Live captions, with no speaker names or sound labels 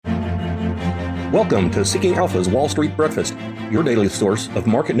Welcome to Seeking Alpha's Wall Street Breakfast, your daily source of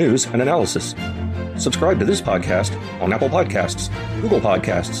market news and analysis. Subscribe to this podcast on Apple Podcasts, Google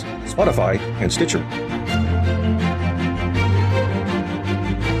Podcasts, Spotify, and Stitcher.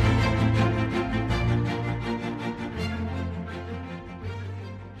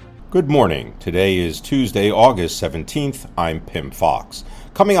 Good morning. Today is Tuesday, August 17th. I'm Pim Fox.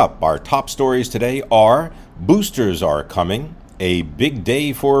 Coming up, our top stories today are boosters are coming, a big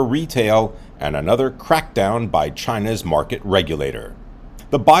day for retail, and another crackdown by China's market regulator.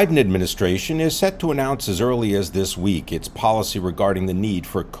 The Biden administration is set to announce as early as this week its policy regarding the need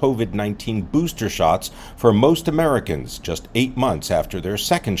for COVID-19 booster shots for most Americans just 8 months after their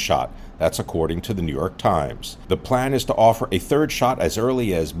second shot. That's according to the New York Times. The plan is to offer a third shot as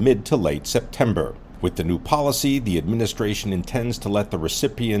early as mid to late September. With the new policy, the administration intends to let the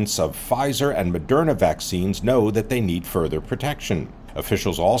recipients of Pfizer and Moderna vaccines know that they need further protection.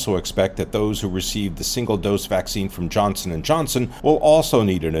 Officials also expect that those who received the single-dose vaccine from Johnson & Johnson will also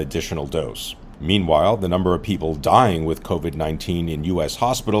need an additional dose. Meanwhile, the number of people dying with COVID-19 in U.S.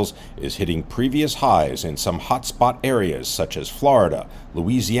 hospitals is hitting previous highs in some hotspot areas such as Florida,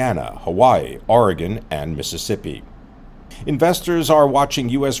 Louisiana, Hawaii, Oregon, and Mississippi. Investors are watching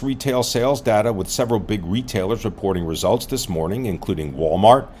U.S. retail sales data with several big retailers reporting results this morning, including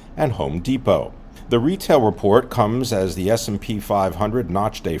Walmart and Home Depot. The retail report comes as the S&P 500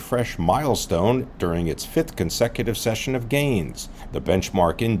 notched a fresh milestone during its fifth consecutive session of gains. The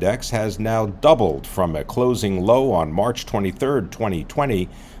benchmark index has now doubled from a closing low on March 23, 2020.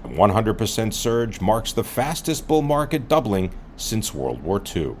 A 100% surge marks the fastest bull market doubling since World War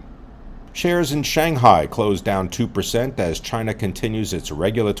II. Shares in Shanghai closed down 2% as China continues its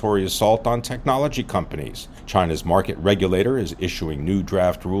regulatory assault on technology companies. China's market regulator is issuing new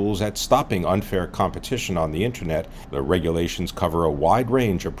draft rules at stopping unfair competition on the internet. The regulations cover a wide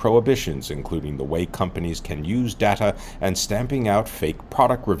range of prohibitions, including the way companies can use data and stamping out fake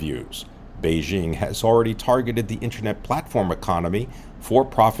product reviews. Beijing has already targeted the internet platform economy,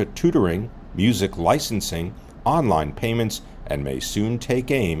 for-profit tutoring, music licensing, online payments, and may soon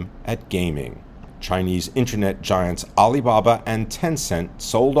take aim at gaming. Chinese internet giants Alibaba and Tencent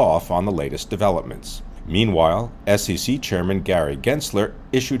sold off on the latest developments. Meanwhile, SEC Chairman Gary Gensler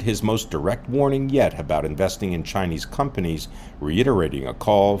issued his most direct warning yet about investing in Chinese companies, reiterating a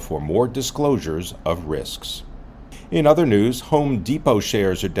call for more disclosures of risks. In other news, Home Depot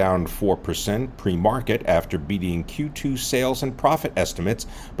shares are down 4% pre-market after beating Q2 sales and profit estimates,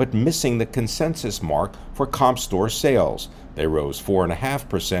 but missing the consensus mark for comp store sales. They rose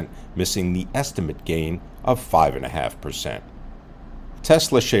 4.5%, missing the estimate gain of 5.5%.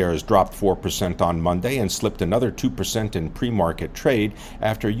 Tesla shares dropped 4% on Monday and slipped another 2% in pre-market trade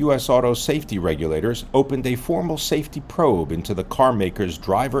after U.S. auto safety regulators opened a formal safety probe into the carmaker's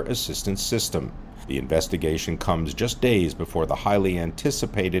driver assistance system. The investigation comes just days before the highly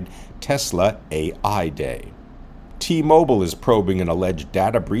anticipated Tesla AI Day. T-Mobile is probing an alleged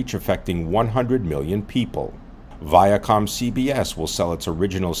data breach affecting 100 million people. Viacom CBS will sell its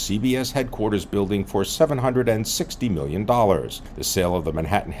original CBS headquarters building for $760 million. The sale of the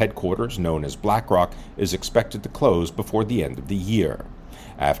Manhattan headquarters, known as BlackRock, is expected to close before the end of the year.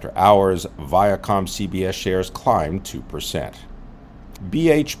 After hours, Viacom CBS shares climbed 2%.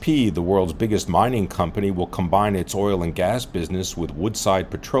 BHP, the world's biggest mining company, will combine its oil and gas business with Woodside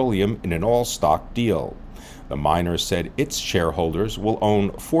Petroleum in an all-stock deal. The miner said its shareholders will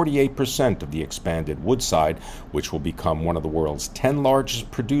own 48% of the expanded Woodside, which will become one of the world's 10 largest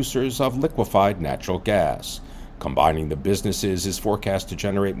producers of liquefied natural gas. Combining the businesses is forecast to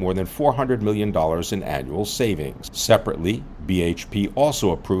generate more than $400 million in annual savings. Separately, BHP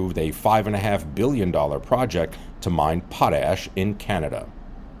also approved a $5.5 billion project to mine potash in Canada.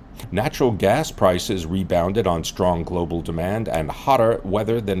 Natural gas prices rebounded on strong global demand and hotter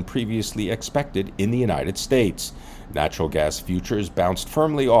weather than previously expected in the United States. Natural gas futures bounced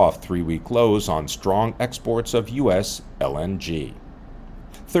firmly off 3-week lows on strong exports of U.S. LNG.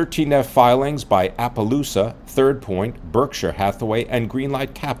 13F filings by Appaloosa, Third Point, Berkshire Hathaway, and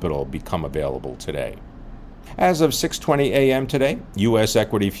Greenlight Capital become available today. As of 6:20 a.m. today, U.S.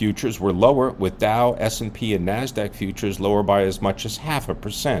 equity futures were lower, with Dow, S&P, and NASDAQ futures lower by as much as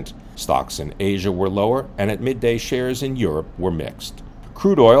 0.5%. Stocks in Asia were lower, and at midday shares in Europe were mixed.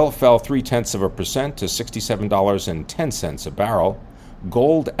 Crude oil fell 0.3% to $67.10 a barrel.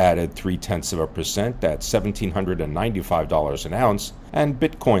 Gold added 0.3% at $1,795 an ounce, and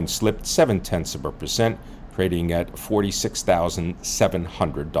Bitcoin slipped 0.7%, trading at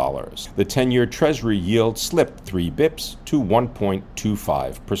 $46,700. The 10-year Treasury yield slipped 3 bips to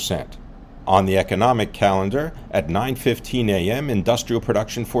 1.25%. On the economic calendar, at 9:15 a.m., industrial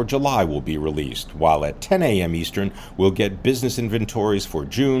production for July will be released, while at 10 a.m. Eastern, we'll get business inventories for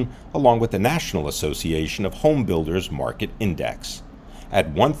June, along with the National Association of Home Builders Market Index.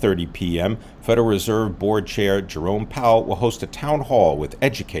 At 1:30 p.m., Federal Reserve Board Chair Jerome Powell will host a town hall with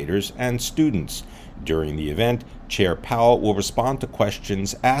educators and students. During the event, Chair Powell will respond to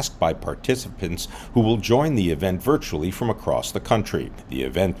questions asked by participants who will join the event virtually from across the country. The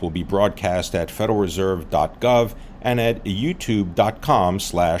event will be broadcast at federalreserve.gov and at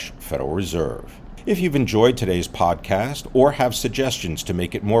youtube.com/Federal Reserve. If you've enjoyed today's podcast or have suggestions to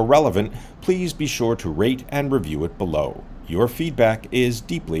make it more relevant, please be sure to rate and review it below. Your feedback is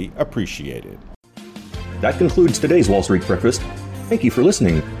deeply appreciated. That concludes today's Wall Street Breakfast. Thank you for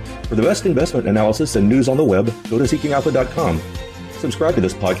listening. For the best investment analysis and news on the web, go to seekingalpha.com. Subscribe to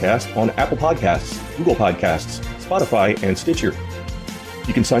this podcast on Apple Podcasts, Google Podcasts, Spotify, and Stitcher.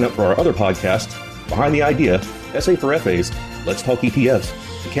 You can sign up for our other podcasts, Behind the Idea, SA for FAs, Let's Talk ETFs,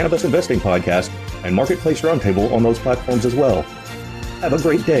 the Cannabis Investing Podcast, and Marketplace Roundtable on those platforms as well. Have a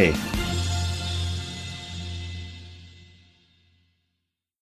great day.